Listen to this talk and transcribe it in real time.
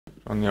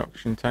on the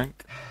oxygen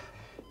tank.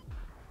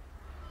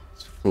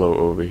 Let's float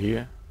over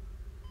here.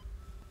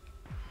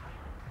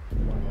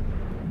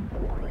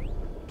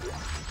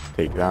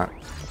 Take that.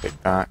 Take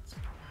that.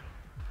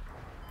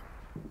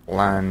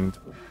 Land.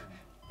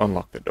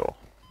 Unlock the door.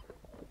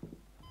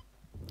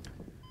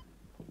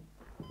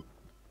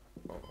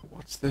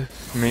 What's the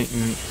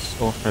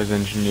maintenance authorized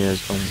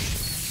engineers on?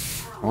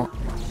 What?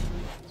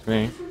 It's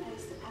me.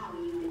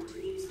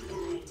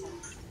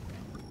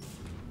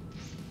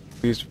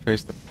 Please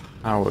replace the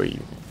power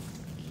unit.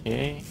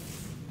 Okay.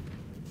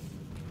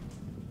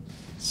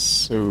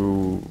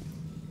 So,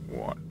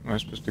 what? Am I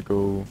supposed to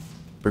go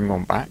bring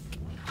one back?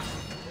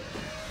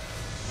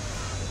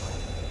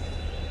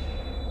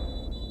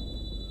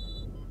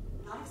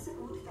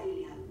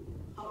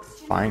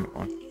 Find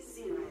one. It's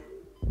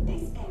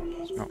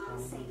not one.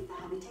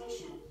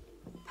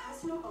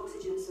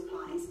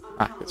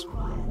 Ah, this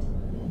one.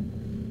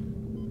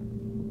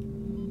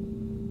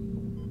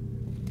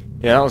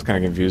 Yeah, that was kind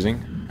of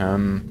confusing.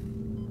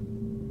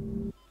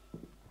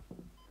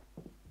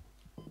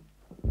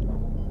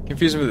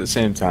 Confusing but at the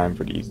same time,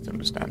 pretty easy to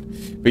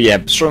understand. But yeah,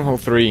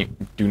 Stronghold 3,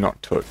 do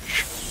not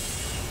touch.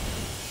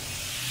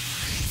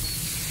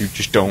 You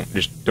just don't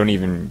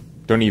even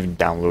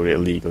download it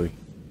illegally.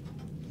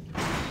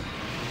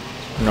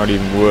 It's not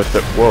even worth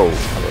it. Whoa,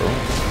 hello.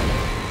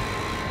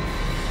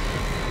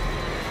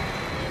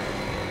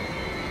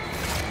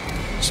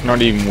 It's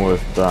not even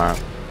worth that.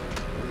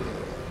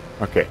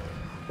 Okay,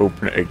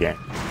 open it again.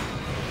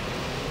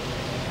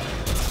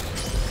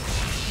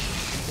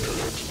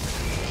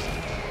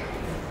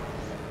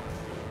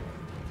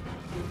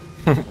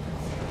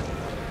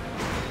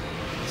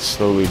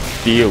 Slowly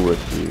deal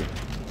with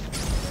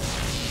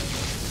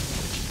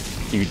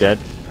you. You dead?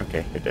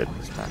 Okay, you're dead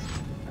this time.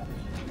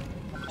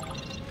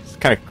 It's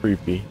kind of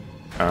creepy.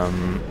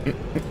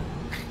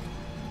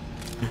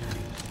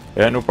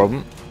 Yeah, no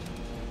problem.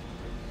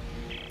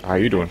 How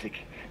you doing?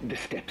 Isaac, the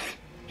steps.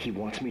 He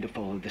wants me to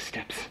follow the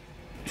steps.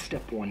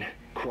 Step 1,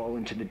 crawl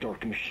into the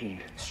dark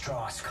machine.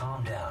 Strauss,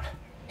 calm down.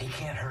 He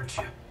can't hurt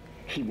you.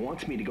 He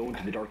wants me to go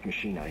into the dark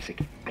machine,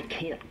 Isaac. I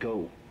can't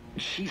go.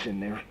 She's in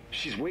there.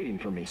 She's waiting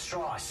for me.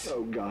 Strauss!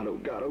 Oh god, oh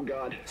god, oh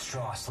god.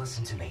 Strauss,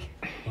 listen to me.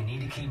 You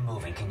need to keep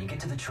moving. Can you get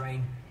to the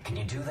train? Can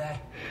you do that?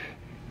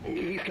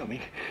 He's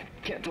coming.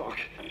 Can't talk.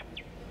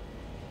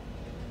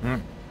 The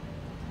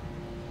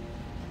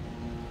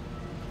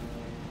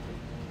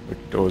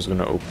door's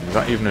gonna open. Is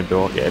that even a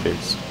door? Yeah, it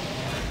is.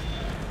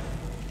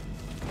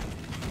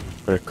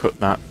 Gotta cut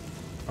that.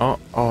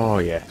 Oh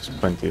yeah, there's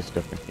plenty of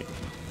stuff in here.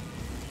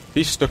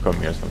 He's stuck on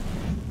me or something.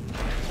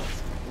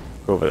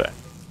 Go over there.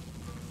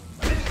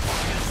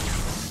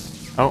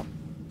 Oh,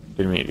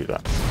 didn't mean to do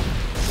that.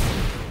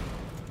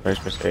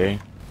 Press A.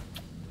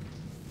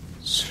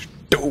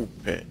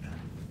 Stupid.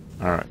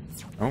 Alright.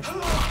 Oh.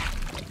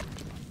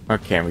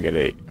 Okay, and we get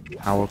a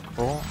power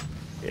core.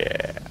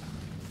 Yeah.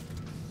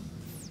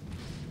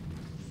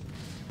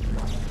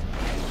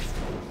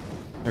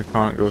 I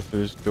can't go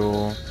through this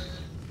door.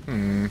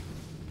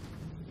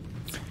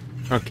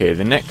 Okay,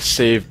 the next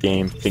save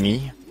game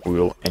thingy,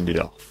 we'll end it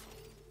off.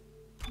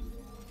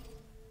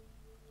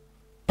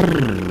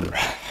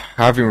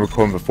 I've been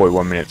recording for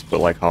 41 minutes, but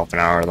like half an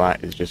hour of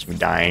that is just me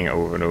dying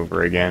over and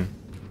over again.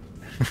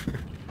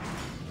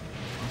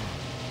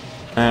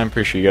 I'm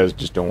pretty sure you guys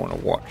just don't want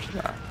to watch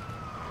that.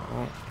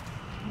 Oh.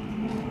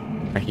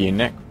 I hear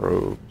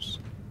necrobes.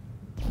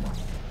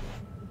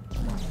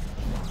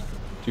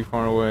 Too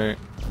far away.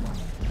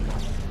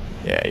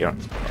 Yeah, you don't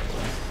have to far away.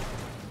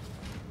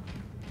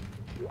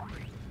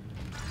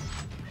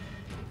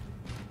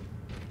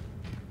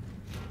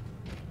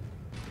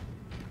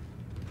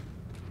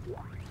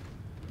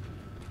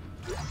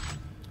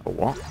 A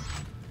what?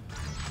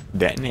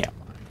 Detonate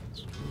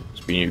lines.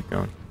 Speed you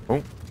going.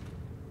 Oh.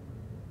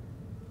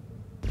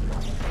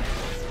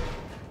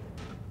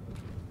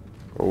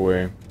 Go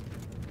away.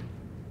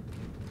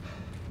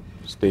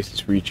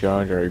 Stasis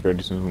recharge. Alright, gotta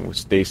do something with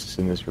stasis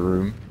in this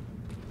room.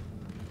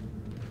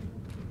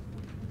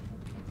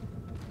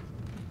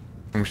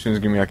 I'm sure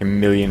there's gonna be like a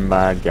million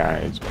bad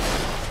guys.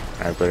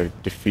 I've gotta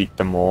defeat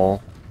them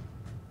all.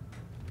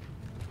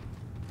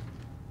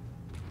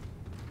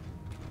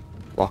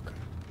 Block.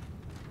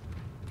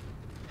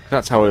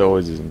 That's how it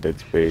always is in Dead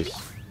Space.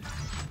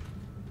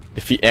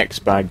 Defeat X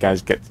bad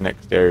guys, get to the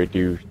next area,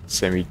 do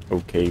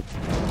semi-okay.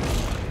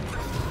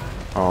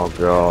 Oh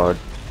god.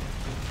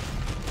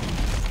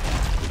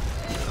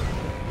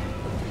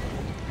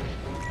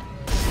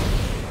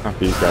 Knock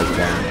these guys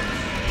down.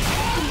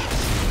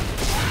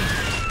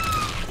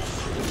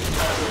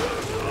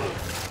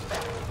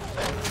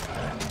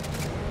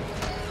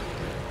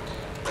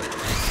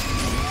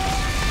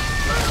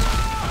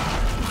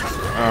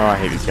 Oh, I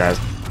hate these guys.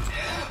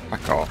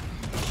 Fuck off.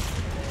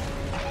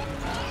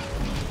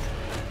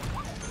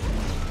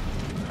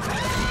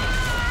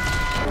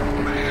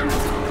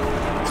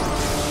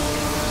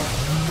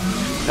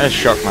 I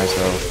shock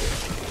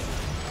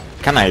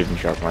myself. Can I even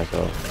shock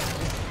myself?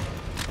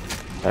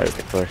 That is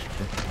the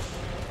question.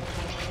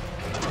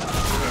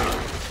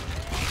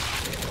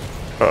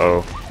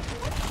 Uh-oh.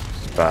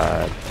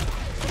 bad.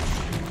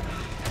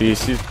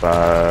 This is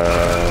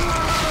bad.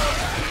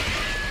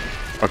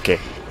 Okay.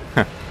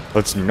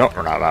 Let's not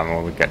run out of ammo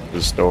when we get to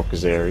the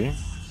Stalker's area.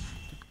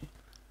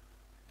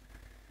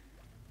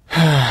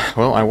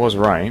 Well, I was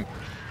right.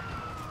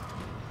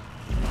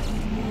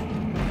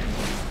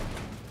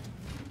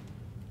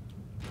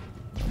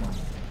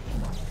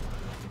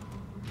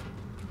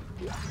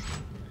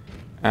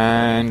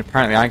 And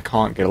apparently I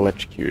can't get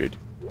electrocuted.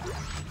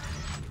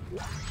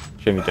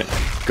 Shame the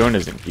gun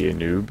isn't here,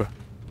 noob.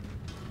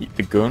 Eat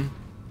the gun.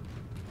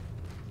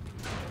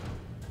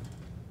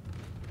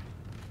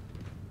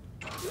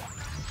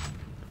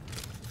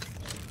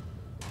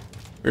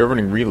 We are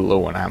running real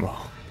low on ammo.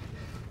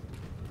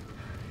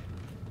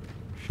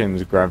 Shame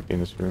there's gravity in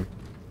this room.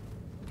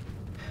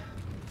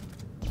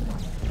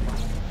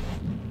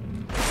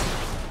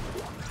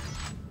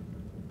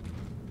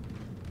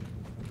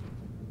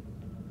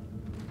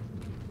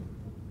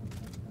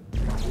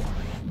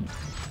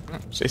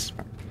 Stasis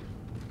back.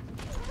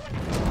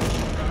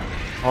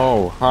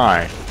 Oh,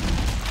 hi.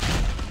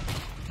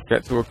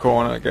 Get to a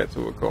corner, get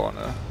to a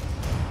corner.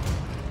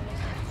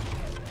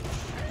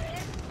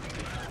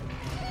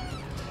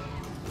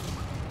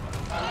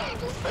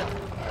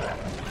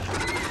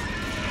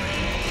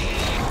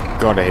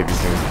 God, I hate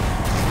these things.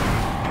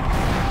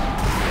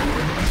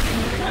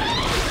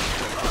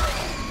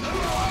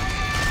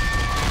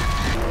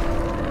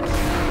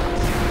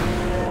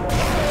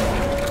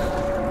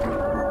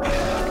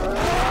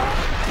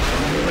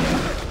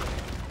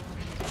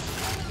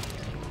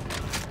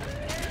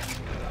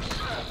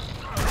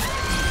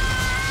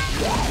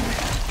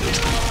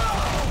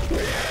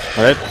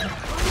 Alright.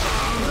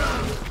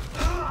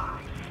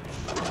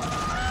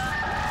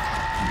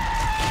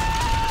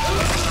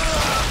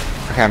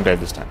 Okay, I'm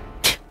dead this time.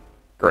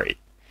 Great.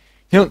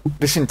 You know,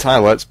 this entire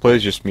Let's Play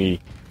is just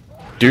me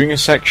doing a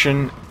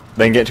section,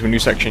 then get to a new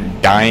section,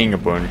 dying a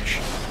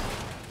bunch,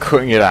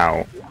 cutting it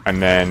out,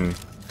 and then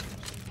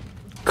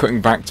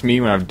cutting back to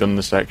me when I've done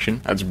the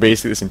section. That's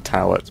basically this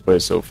entire Let's Play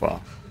so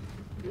far.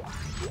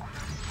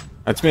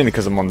 That's mainly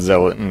because I'm on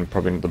Zealot, and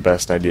probably not the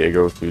best idea to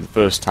go through the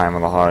first time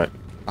on the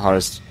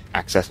hardest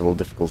accessible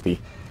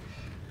difficulty.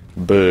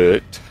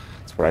 But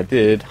that's what I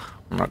did.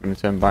 I'm not going to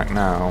turn back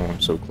now.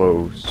 I'm so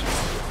close.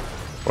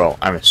 Well,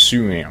 I'm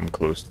assuming I'm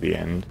close to the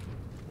end.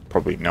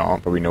 Probably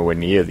not. Probably nowhere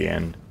near the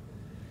end.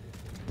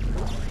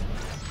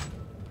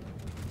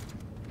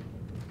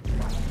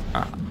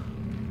 Ah.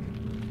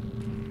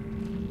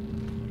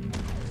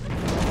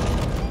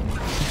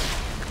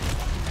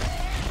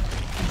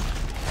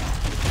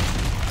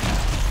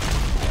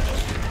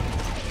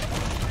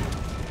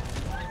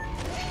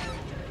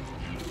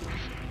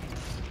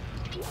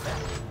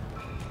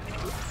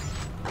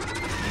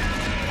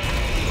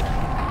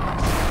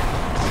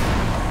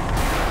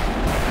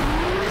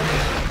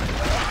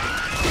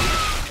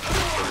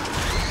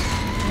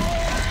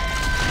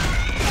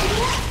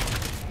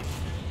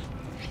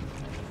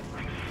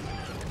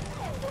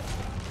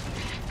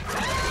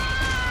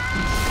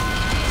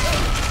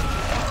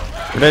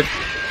 Dead.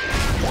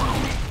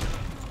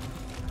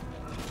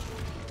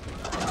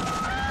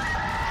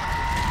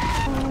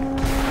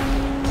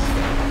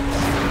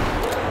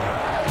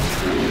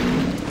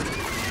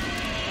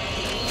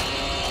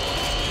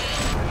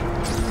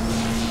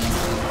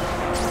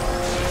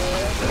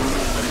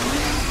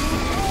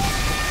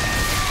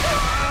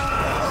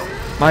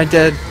 Am I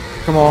dead?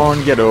 Come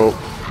on, get up.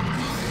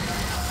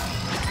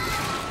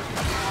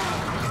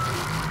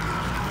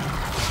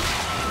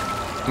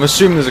 I'm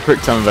assuming there's a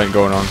quick time event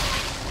going on.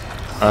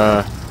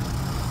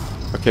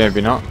 Okay,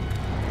 maybe not.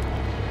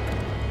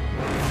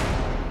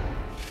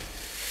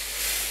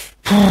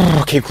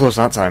 Came close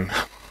that time.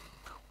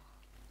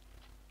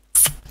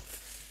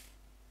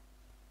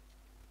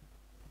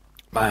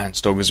 Man,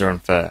 Stalkers are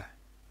unfair.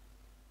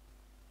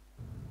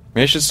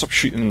 Maybe I should stop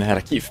shooting them in the head.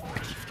 I keep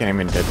getting him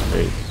in dead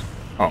space.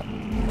 Oh.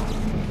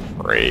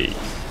 Great.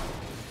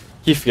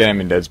 Keep forgetting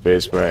I'm in dead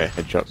space where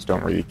headshots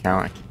don't really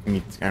count. I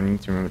need to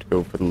remember to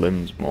go for the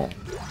limbs more.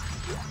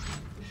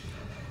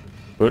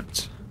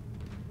 But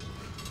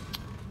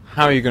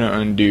how are you going to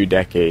undo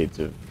decades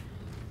of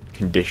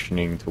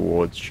conditioning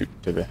towards shoot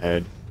to the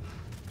head?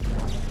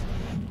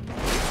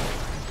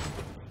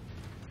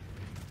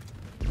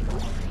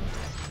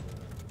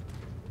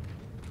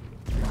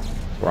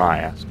 Where I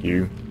ask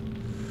you.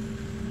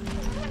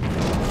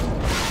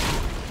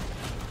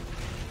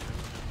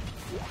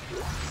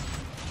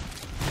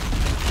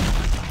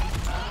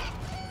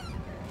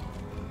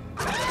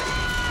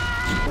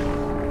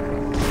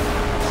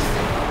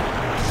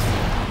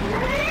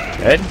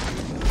 Dead?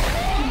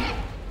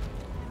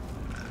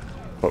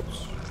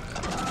 Close.